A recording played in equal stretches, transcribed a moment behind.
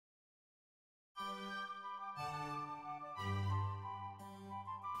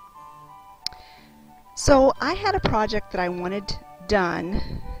So I had a project that I wanted done,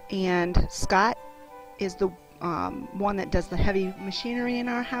 and Scott is the one that does the heavy machinery in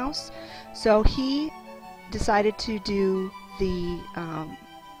our house. So he decided to do the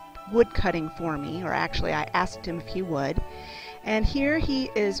wood cutting for me, or actually I asked him if he would. And here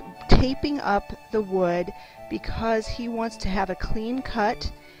he is taping up the wood because he wants to have a clean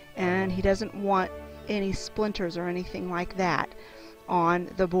cut and he doesn't want any splinters or anything like that on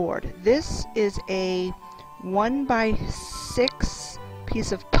the board. This is a 1x6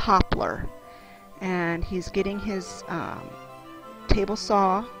 piece of poplar, and he's getting his table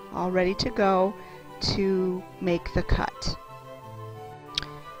saw all ready to go to make the cut.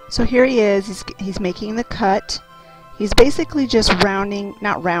 So here he is, he's making the cut. He's basically just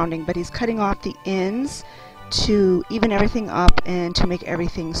not rounding, but he's cutting off the ends to even everything up and to make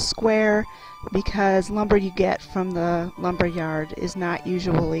everything square, because lumber you get from the lumber yard is not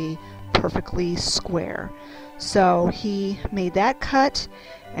usually perfectly square. So he made that cut,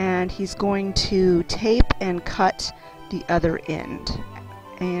 and he's going to tape and cut the other end.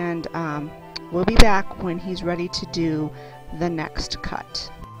 And we'll be back when he's ready to do the next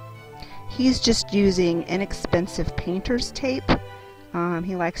cut. He's just using inexpensive painter's tape.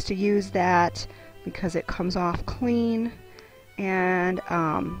 He likes to use that because it comes off clean, and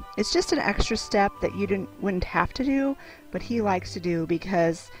it's just an extra step that you wouldn't have to do, but he likes to do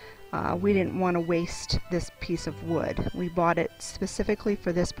because we didn't want to waste this piece of wood. We bought it specifically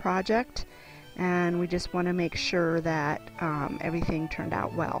for this project, and we just want to make sure that everything turned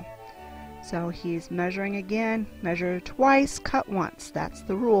out well. So he's measuring again, measure twice, cut once. That's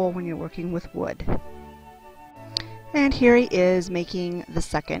the rule when you're working with wood. And here he is making the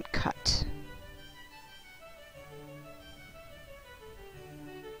second cut.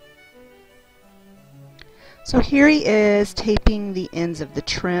 So here he is taping the ends of the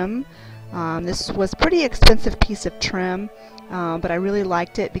trim. This was a pretty expensive piece of trim, but I really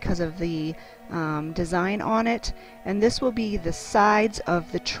liked it because of the design on it. And this will be the sides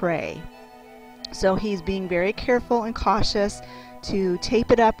of the tray. So he's being very careful and cautious to tape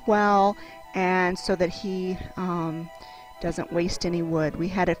it up well, and so that he doesn't waste any wood. We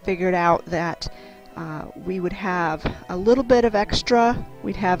had it figured out that we would have a little bit of extra.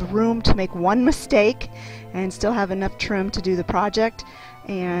 We'd have room to make one mistake and still have enough trim to do the project.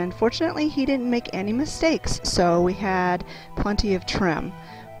 And fortunately, he didn't make any mistakes, so we had plenty of trim.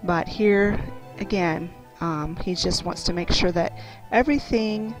 But here again, he just wants to make sure that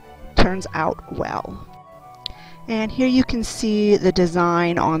everything turns out well. And here you can see the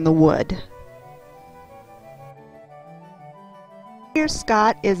design on the wood. Here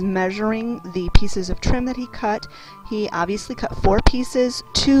Scott is measuring the pieces of trim that he cut. He obviously cut 4 pieces,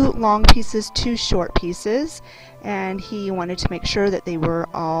 2 long pieces, 2 short pieces, and he wanted to make sure that they were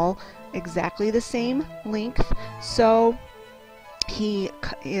all exactly the same length. So he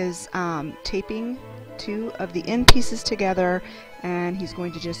is taping 2 of the end pieces together, and he's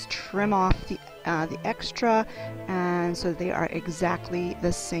going to just trim off the extra, and so they are exactly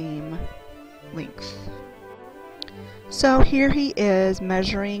the same length. So here he is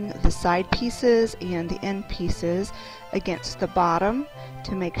measuring the side pieces and the end pieces against the bottom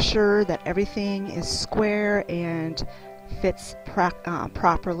to make sure that everything is square and fits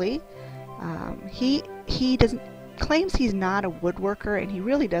properly. He claims he's not a woodworker, and he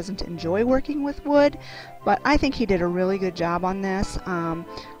really doesn't enjoy working with wood, but I think he did a really good job on this,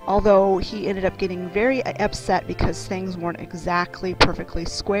 although he ended up getting very upset because things weren't exactly perfectly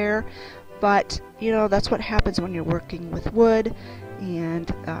square. But you know, that's what happens when you're working with wood,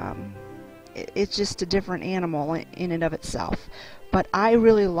 and it's just a different animal in and of itself. But I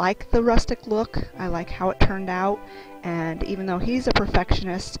really like the rustic look. I like how it turned out, and even though he's a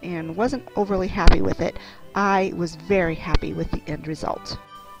perfectionist and wasn't overly happy with it, I was very happy with the end result.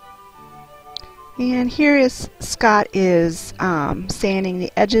 And here is Scott is sanding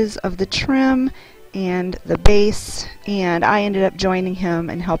the edges of the trim and the base, and I ended up joining him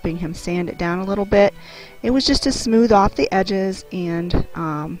and helping him sand it down a little bit. It was just to smooth off the edges and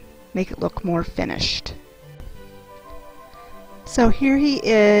make it look more finished. So here he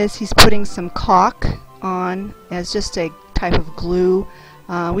is, he's putting some caulk on as just a type of glue.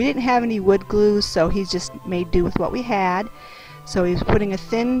 We didn't have any wood glue, so he's just made do with what we had. So he's putting a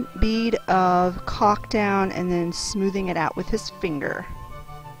thin bead of caulk down and then smoothing it out with his finger.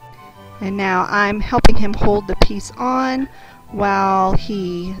 And now I'm helping him hold the piece on while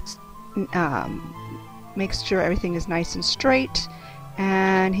he makes sure everything is nice and straight,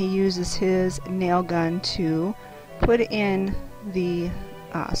 and he uses his nail gun to put in the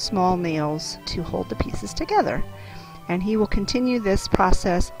small nails to hold the pieces together. and he will continue this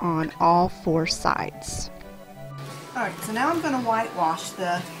process on all 4 sides. Alright, so now I'm going to whitewash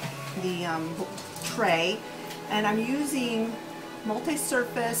the tray, and I'm using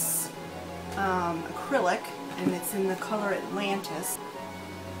multi-surface acrylic, and it's in the color Atlantis.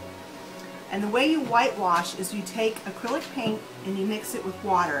 And the way you whitewash is you take acrylic paint and you mix it with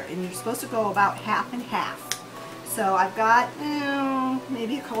water, and you're supposed to go about half and half. So I've got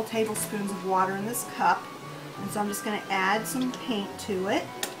maybe a couple tablespoons of water in this cup, and so I'm just going to add some paint to it.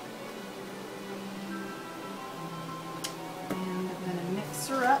 And I'm going to mix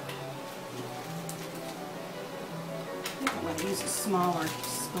her up. I think I'm going to use a smaller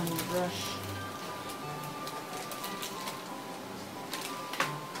sponge brush.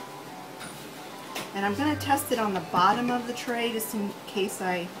 And I'm going to test it on the bottom of the tray just in case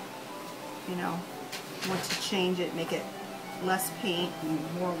I, want to change it, make it less paint and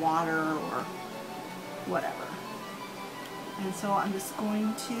more water or whatever. And so I'm just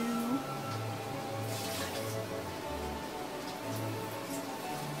going to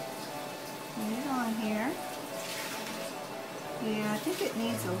put it on here. Yeah, I think it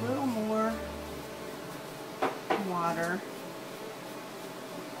needs a little more water.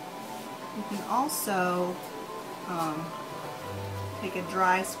 You can also take a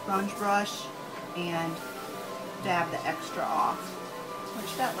dry sponge brush and dab the extra off,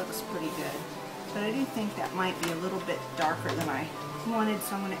 which that looks pretty good. But I do think that might be a little bit darker than I wanted,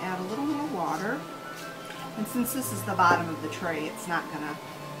 so I'm going to add a little more water. And since this is the bottom of the tray, it's not going to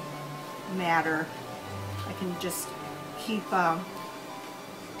matter. I can just keep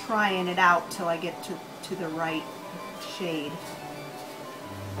trying it out till I get to the right shade.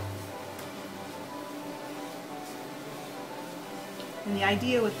 And the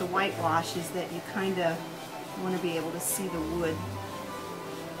idea with the whitewash is that you kind of want to be able to see the wood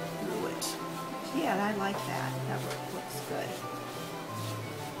through it. Yeah, I like that. That looks good.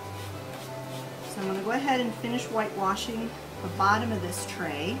 So I'm going to go ahead and finish whitewashing the bottom of this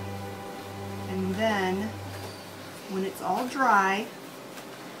tray. And then, when it's all dry,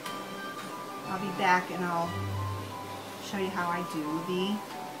 I'll be back and I'll show you how I do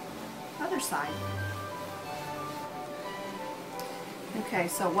the other side. Okay,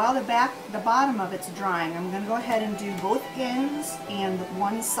 so while the bottom of it's drying, I'm going to go ahead and do both ends and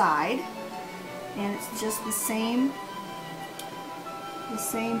one side, and it's just the same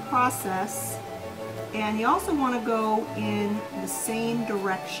process. And you also want to go in the same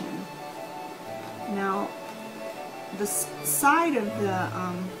direction. Now, the side of the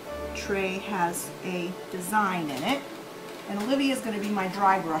tray has a design in it, and Olivia is going to be my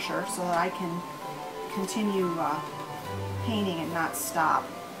dry brusher so that I can continue painting and not stop.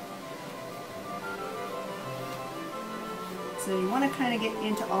 So you want to kind of get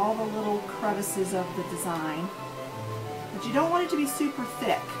into all the little crevices of the design, but you don't want it to be super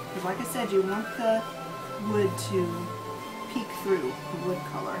thick, because like I said, you want the wood to peek through the wood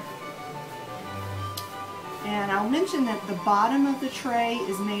color. And I'll mention that the bottom of the tray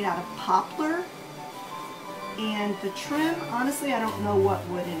is made out of poplar, and the trim, honestly I don't know what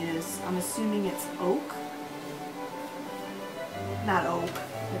wood it is. I'm assuming it's oak. Not oak,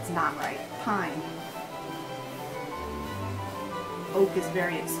 that's not right. Pine. Oak is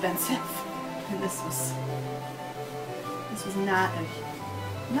very expensive, and this was not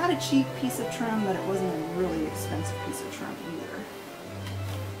a cheap piece of trim, but it wasn't a really expensive piece of trim either.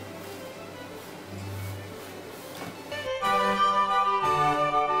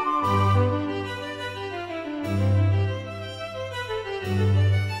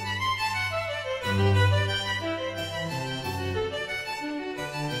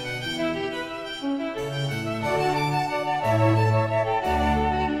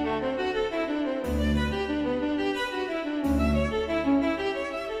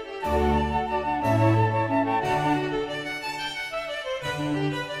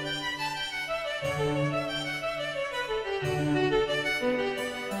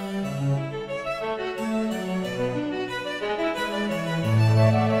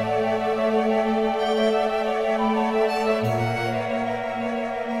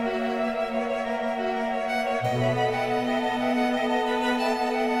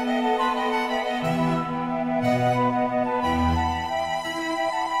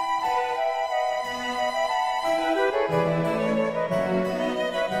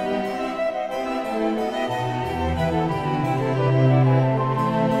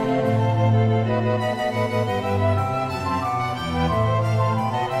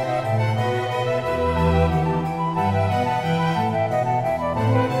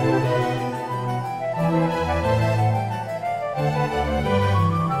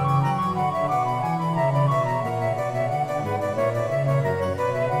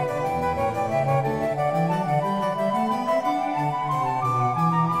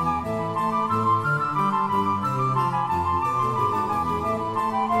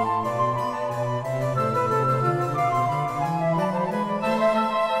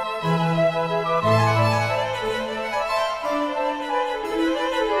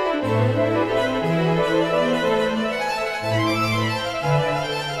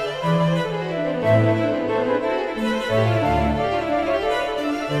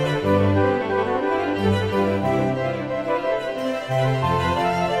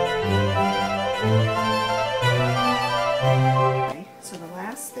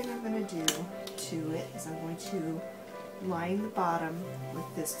 last thing I'm going to do to it is I'm going to line the bottom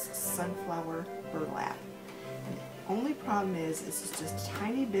with this sunflower burlap. And the only problem is this is just a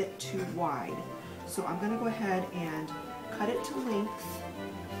tiny bit too wide. So I'm going to go ahead and cut it to length,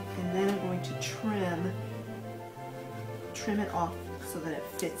 and then I'm going to trim it off so that it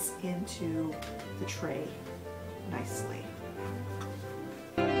fits into the tray nicely.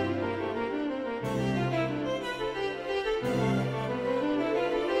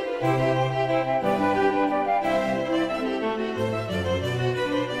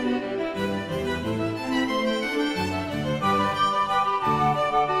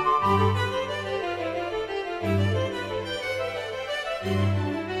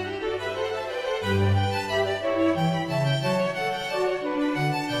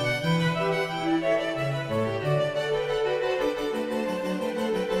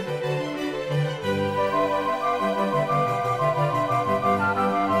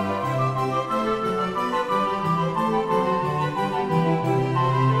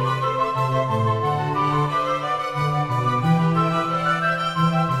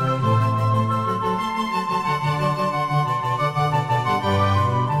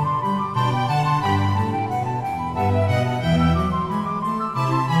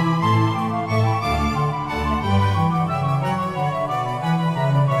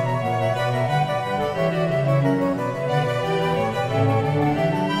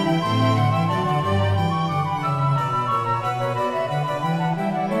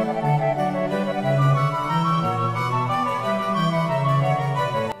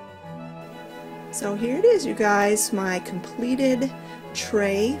 So here it is, you guys, my completed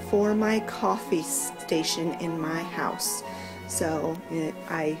tray for my coffee station in my house. So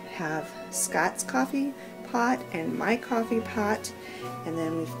I have Scott's coffee pot and my coffee pot, and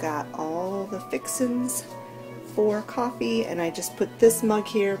then we've got all the fixins for coffee, and I just put this mug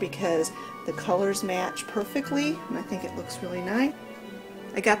here because the colors match perfectly and I think it looks really nice.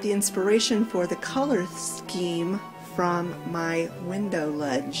 I got the inspiration for the color scheme from my window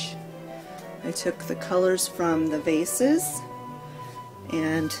ledge. I took the colors from the vases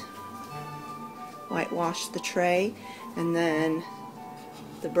and whitewashed the tray, and then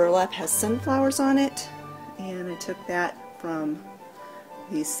the burlap has sunflowers on it, and I took that from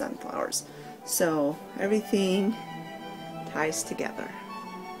these sunflowers. So everything ties together.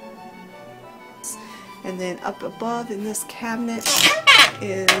 And then up above in this cabinet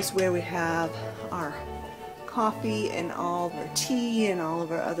is where we have our coffee and all of our tea and all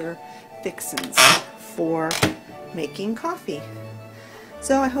of our other fixins for making coffee.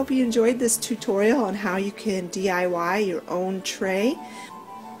 So I hope you enjoyed this tutorial on how you can DIY your own tray.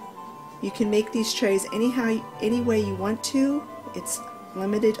 You can make these trays any way you want to. It's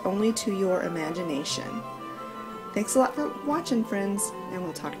limited only to your imagination. Thanks a lot for watching, friends, and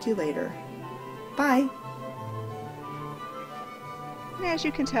we'll talk to you later. Bye! And as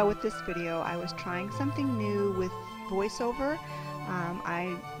you can tell with this video, I was trying something new with voiceover.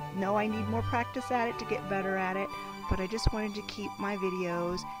 I know I need more practice at it to get better at it, but I just wanted to keep my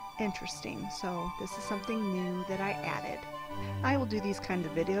videos interesting, so this is something new that I added. I will do these kinds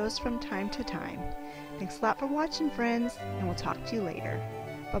of videos from time to time. Thanks a lot for watching, friends, and we'll talk to you later.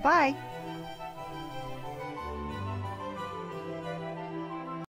 Bye-bye!